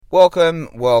Welcome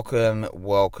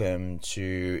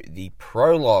to the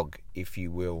Prologue, if you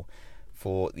will,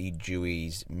 for the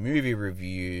Deweys movie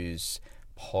reviews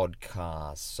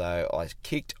podcast. So I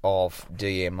kicked off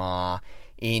DMR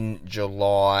in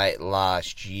July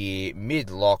last year,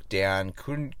 mid-lockdown,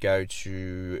 couldn't go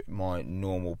to my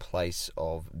normal place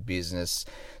of business.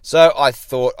 So I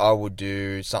thought I would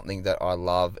do something that I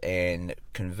love and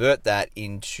convert that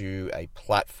into a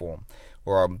platform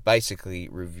where I'm basically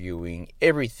reviewing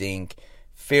everything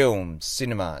film,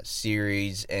 cinema,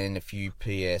 series, and a few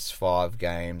PS5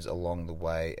 games along the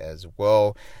way as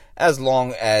well, as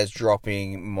long as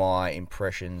dropping my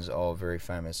impressions of very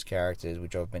famous characters,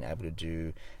 which I've been able to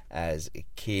do as a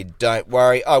kid. Don't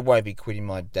worry, I won't be quitting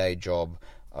my day job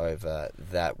over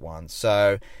that one.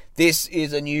 So this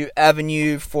is a new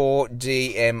avenue for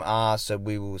DMR, so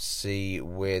we will see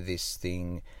where this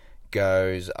thing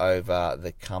goes over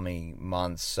the coming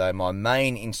months. So my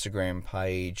main Instagram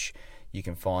page you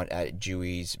can find at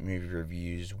Deweys Movie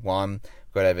Reviews 1.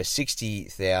 Got over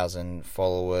 60,000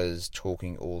 followers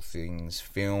talking all things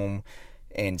film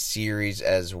and series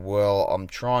as well. I'm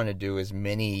trying to do as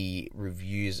many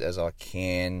reviews as I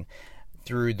can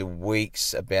through the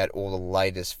weeks about all the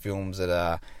latest films that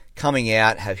are coming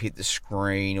out, have hit the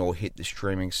screen or hit the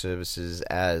streaming services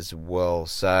as well.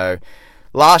 So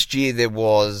last year there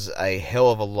was a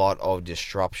hell of a lot of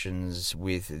disruptions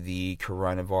with the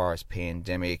coronavirus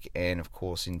pandemic, and of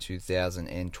course in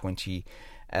 2020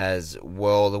 as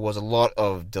well. There was a lot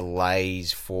of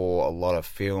delays for a lot of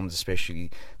films,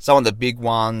 especially some of the big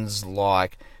ones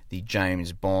like the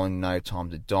James Bond No Time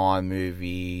to Die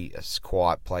movie, A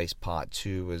Quiet Place Part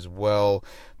 2 as well.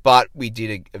 But we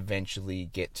did eventually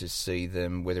get to see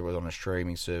them, whether it was on a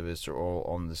streaming service or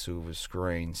on the silver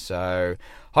screen. So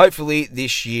hopefully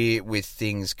this year, with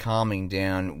things calming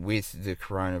down with the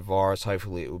coronavirus,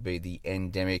 hopefully it will be the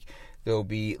endemic. There will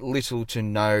be little to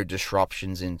no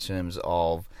disruptions in terms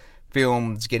of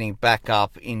films getting back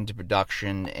up into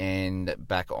production and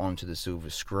back onto the silver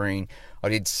screen. I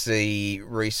did see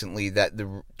recently that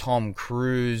the Tom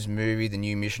Cruise movie, the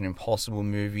new Mission Impossible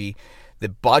movie, the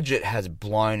budget has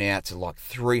blown out to like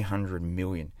 $300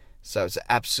 million. So it's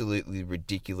absolutely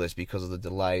ridiculous because of the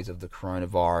delays of the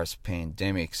coronavirus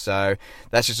pandemic. So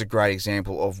that's just a great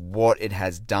example of what it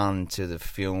has done to the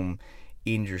film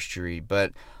industry.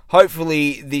 But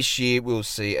hopefully this year we'll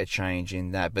see a change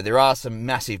in that. But there are some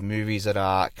massive movies that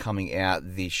are coming out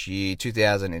this year.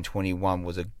 2021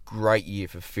 was a great year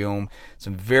for film.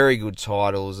 Some very good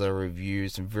titles that are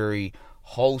reviewed, some very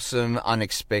wholesome,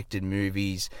 unexpected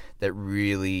movies that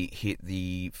really hit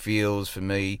the feels for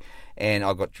me, and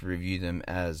I got to review them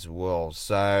as well.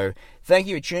 So thank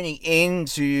you for tuning in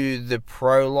to the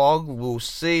Prologue. We'll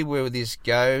see where this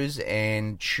goes,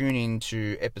 and tune in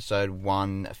to episode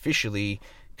 1 officially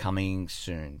coming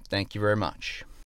soon. Thank you very much.